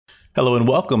Hello and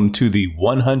welcome to the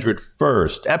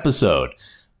 101st episode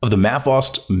of the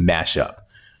Mathlost Mashup.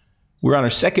 We're on our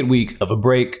second week of a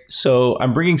break, so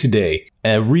I'm bringing today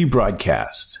a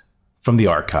rebroadcast from the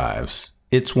archives.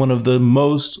 It's one of the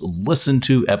most listened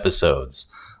to episodes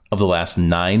of the last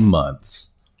 9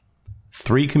 months.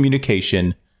 3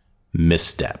 communication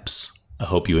missteps. I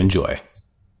hope you enjoy.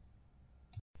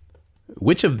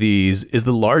 Which of these is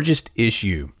the largest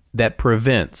issue that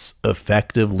prevents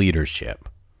effective leadership?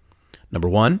 Number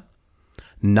 1,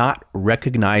 not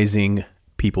recognizing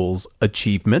people's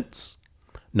achievements.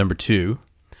 Number 2,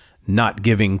 not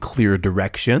giving clear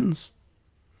directions.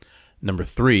 Number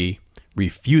 3,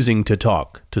 refusing to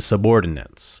talk to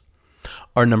subordinates.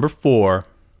 Or number 4,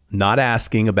 not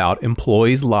asking about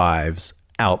employees' lives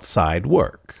outside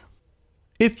work.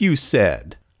 If you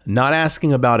said not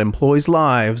asking about employees'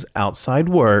 lives outside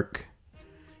work,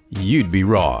 you'd be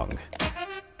wrong.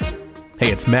 Hey,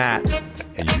 it's Matt,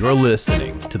 and you're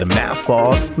listening to the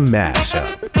Mathlost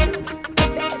Mashup.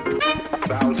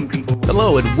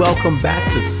 Hello, and welcome back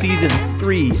to Season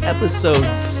 3,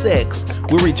 Episode 6.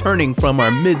 We're returning from our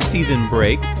mid-season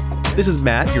break. This is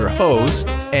Matt, your host,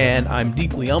 and I'm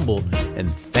deeply humbled and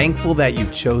thankful that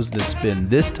you've chosen to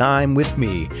spend this time with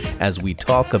me as we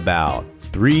talk about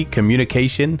 3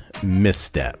 communication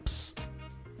missteps.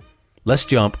 Let's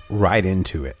jump right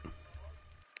into it.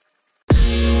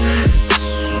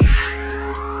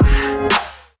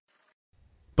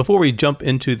 Before we jump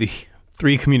into the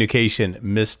 3 communication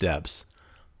missteps,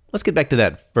 let's get back to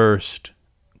that first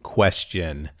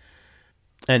question.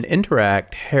 An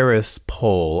Interact Harris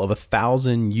poll of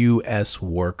 1,000 U.S.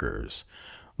 workers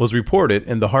was reported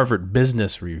in the Harvard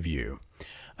Business Review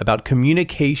about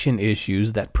communication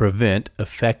issues that prevent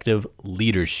effective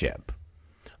leadership.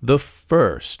 The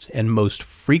first and most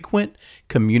frequent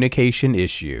communication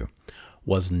issue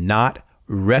was not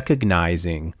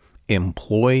recognizing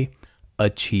employee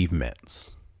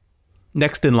achievements.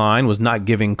 Next in line was not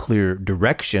giving clear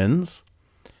directions.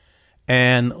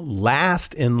 And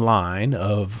last in line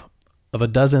of a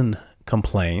dozen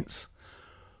complaints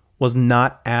was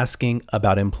not asking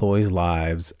about employees'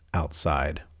 lives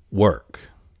outside work.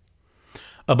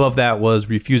 Above that was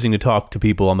refusing to talk to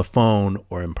people on the phone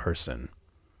or in person.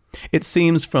 It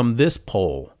seems from this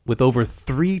poll, with over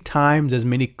 3 times as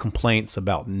many complaints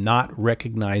about not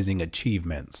recognizing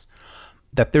achievements,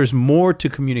 that there's more to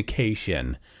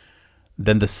communication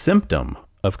than the symptom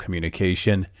of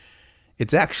communication.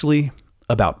 It's actually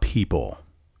about people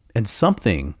and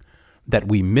something that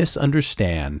we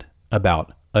misunderstand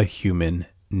about a human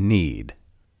need.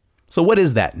 So what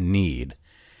is that need?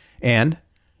 And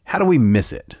how do we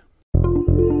miss it?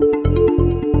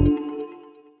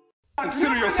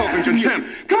 Consider yourself in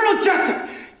contempt. Colonel Jessup,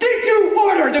 did you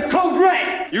order the code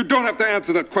red? You don't have to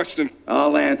answer that question.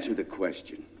 I'll answer the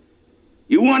question.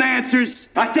 You want answers?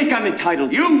 I think I'm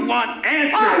entitled. You want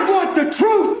answers? I want the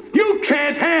truth! You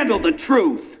can't handle the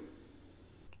truth!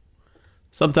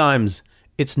 Sometimes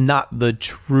it's not the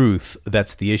truth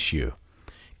that's the issue.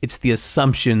 It's the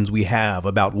assumptions we have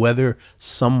about whether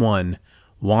someone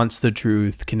wants the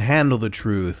truth, can handle the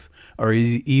truth, or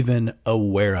is even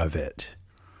aware of it.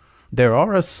 There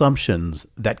are assumptions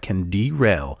that can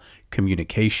derail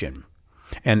communication.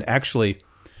 And actually,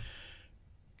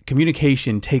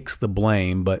 communication takes the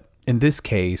blame, but in this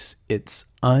case, it's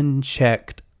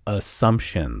unchecked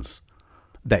assumptions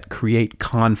that create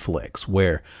conflicts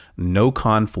where no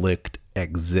conflict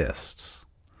exists.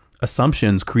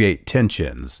 Assumptions create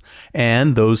tensions,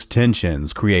 and those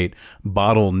tensions create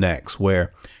bottlenecks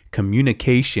where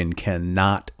communication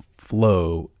cannot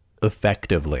flow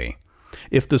effectively.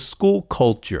 If the school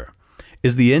culture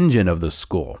is the engine of the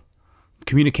school,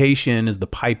 communication is the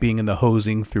piping and the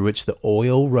hosing through which the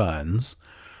oil runs.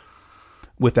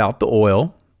 Without the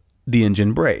oil, the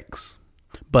engine breaks.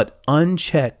 But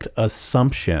unchecked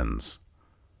assumptions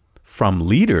from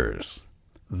leaders,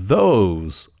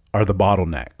 those are the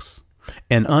bottlenecks.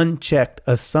 And unchecked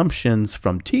assumptions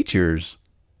from teachers,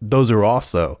 those are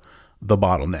also the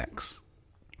bottlenecks.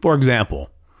 For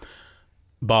example,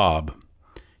 Bob,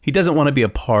 he doesn't want to be a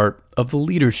part of the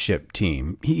leadership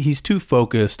team. He's too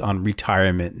focused on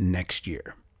retirement next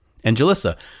year. And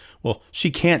Jalissa, well, she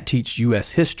can't teach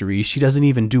U.S. history. She doesn't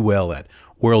even do well at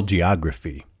world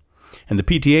geography. And the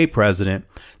PTA president,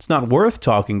 it's not worth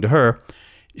talking to her.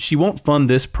 She won't fund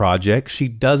this project. She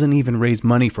doesn't even raise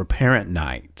money for parent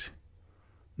night.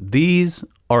 These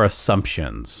are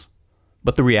assumptions,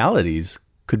 but the realities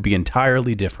could be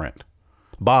entirely different.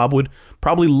 Bob would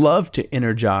probably love to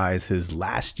energize his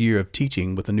last year of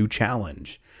teaching with a new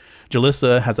challenge.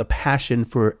 Jalissa has a passion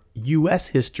for U.S.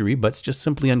 history, but's just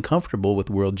simply uncomfortable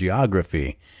with world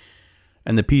geography.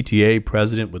 And the PTA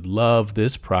president would love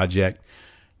this project,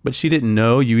 but she didn't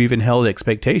know you even held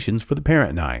expectations for the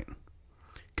parent night.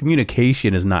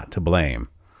 Communication is not to blame.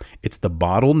 It's the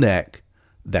bottleneck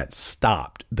that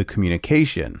stopped the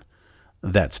communication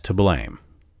that's to blame.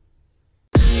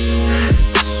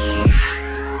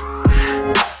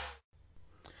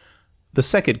 The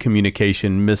second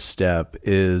communication misstep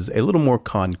is a little more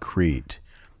concrete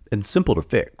and simple to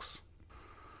fix.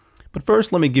 But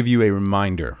first, let me give you a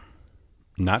reminder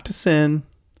not to send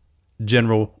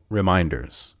general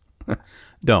reminders.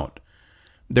 Don't.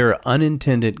 There are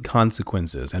unintended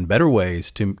consequences and better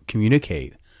ways to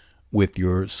communicate with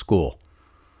your school.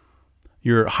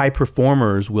 Your high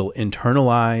performers will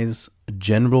internalize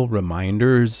general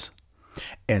reminders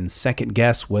and second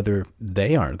guess whether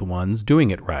they aren't the ones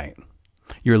doing it right.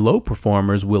 Your low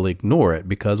performers will ignore it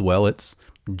because, well, it's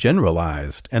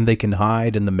generalized and they can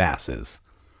hide in the masses.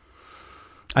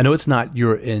 I know it's not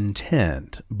your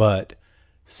intent, but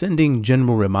sending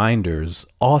general reminders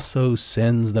also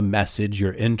sends the message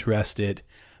you're interested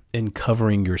in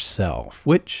covering yourself,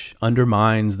 which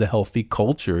undermines the healthy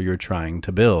culture you're trying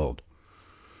to build.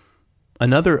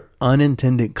 Another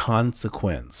unintended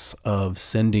consequence of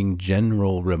sending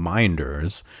general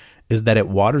reminders is that it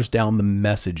waters down the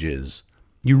messages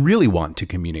you really want to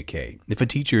communicate. If a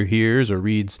teacher hears or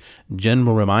reads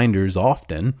general reminders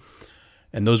often,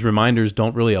 and those reminders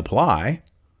don't really apply,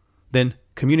 then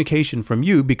communication from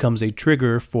you becomes a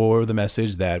trigger for the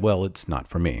message that, well, it's not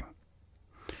for me.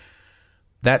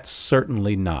 That's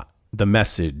certainly not the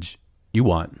message you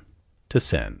want to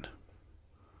send.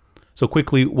 So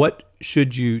quickly, what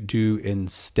should you do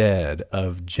instead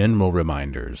of general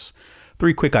reminders?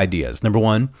 3 quick ideas. Number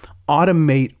 1,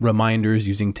 automate reminders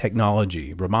using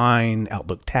technology. Remind,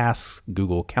 Outlook tasks,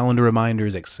 Google Calendar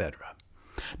reminders, etc.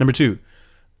 Number 2,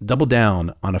 double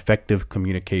down on effective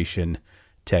communication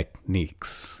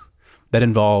techniques. That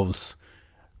involves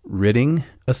ridding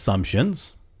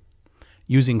assumptions,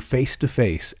 using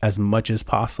face-to-face as much as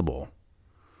possible,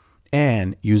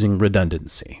 and using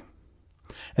redundancy.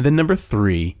 And then number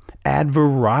 3, add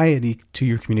variety to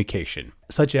your communication,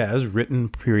 such as written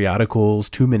periodicals,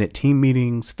 2-minute team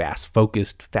meetings,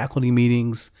 fast-focused faculty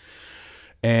meetings,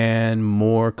 and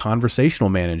more conversational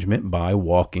management by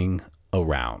walking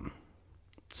around.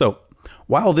 So,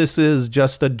 while this is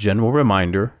just a general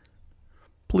reminder,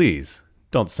 please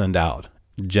don't send out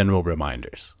general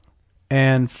reminders.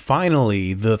 And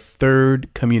finally, the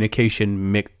third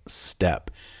communication misstep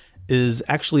is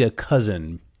actually a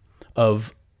cousin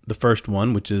of the first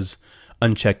one, which is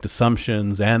unchecked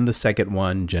assumptions, and the second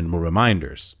one, general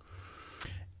reminders.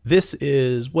 This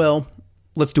is, well,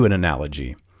 let's do an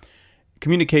analogy.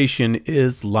 Communication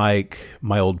is like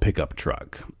my old pickup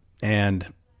truck,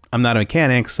 and I'm not a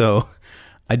mechanic, so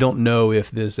I don't know if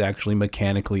this actually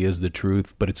mechanically is the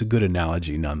truth, but it's a good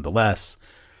analogy nonetheless.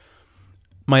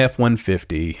 My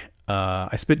F-150,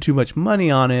 I spent too much money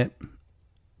on it,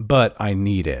 but I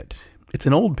need it. It's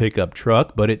an old pickup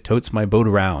truck, but it totes my boat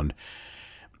around.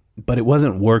 But it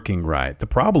wasn't working right. The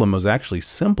problem was actually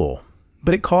simple,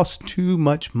 but it cost too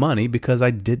much money because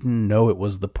I didn't know it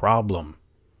was the problem.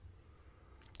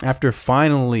 After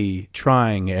finally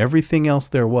trying everything else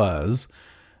there was,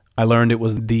 I learned it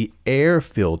was the air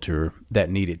filter that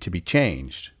needed to be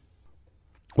changed.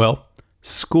 Well,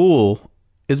 school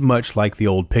is much like the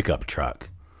old pickup truck.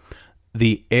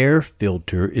 The air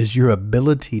filter is your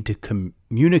ability to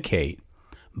communicate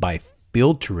by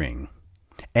filtering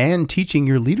and teaching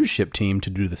your leadership team to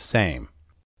do the same.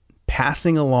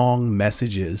 Passing along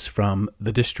messages from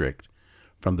the district,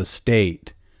 from the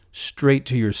state, straight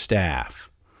to your staff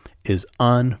is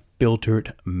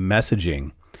unfiltered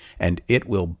messaging, and it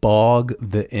will bog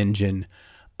the engine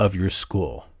of your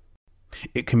school.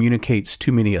 It communicates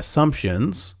too many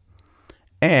assumptions,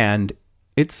 and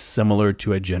it's similar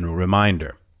to a general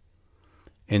reminder.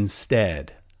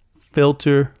 Instead,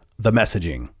 filter the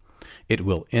messaging. It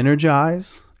will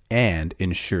energize and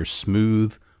ensure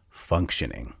smooth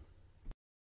functioning.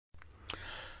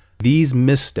 These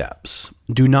missteps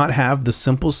do not have the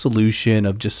simple solution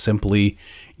of just simply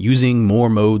using more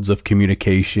modes of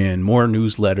communication, more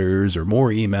newsletters, or more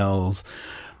emails.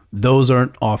 Those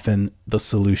aren't often the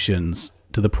solutions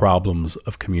to the problems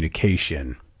of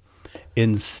communication.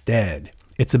 Instead,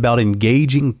 it's about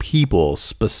engaging people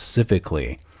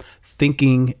specifically,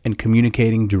 thinking and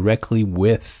communicating directly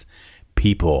with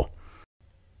people.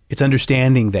 It's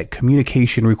understanding that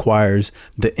communication requires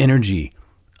the energy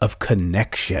of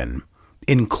connection,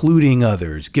 including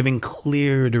others, giving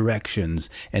clear directions,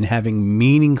 and having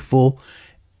meaningful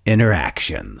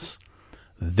interactions.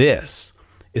 This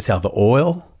is how the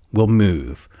oil will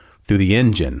move through the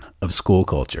engine of school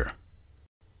culture.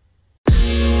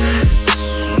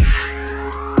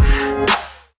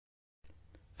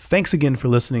 Thanks again for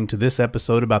listening to this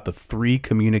episode about the 3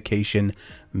 communication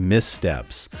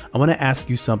missteps. I want to ask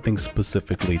you something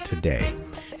specifically today.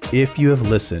 If you have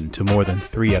listened to more than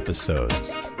 3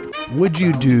 episodes, would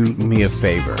you do me a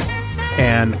favor?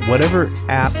 And whatever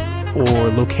app or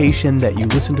location that you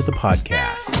listen to the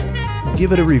podcast,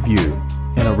 give it a review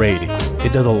and a rating.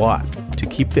 It does a lot to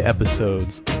keep the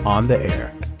episodes on the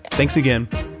air. Thanks again.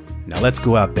 Now let's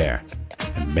go out there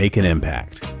and make an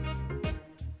impact.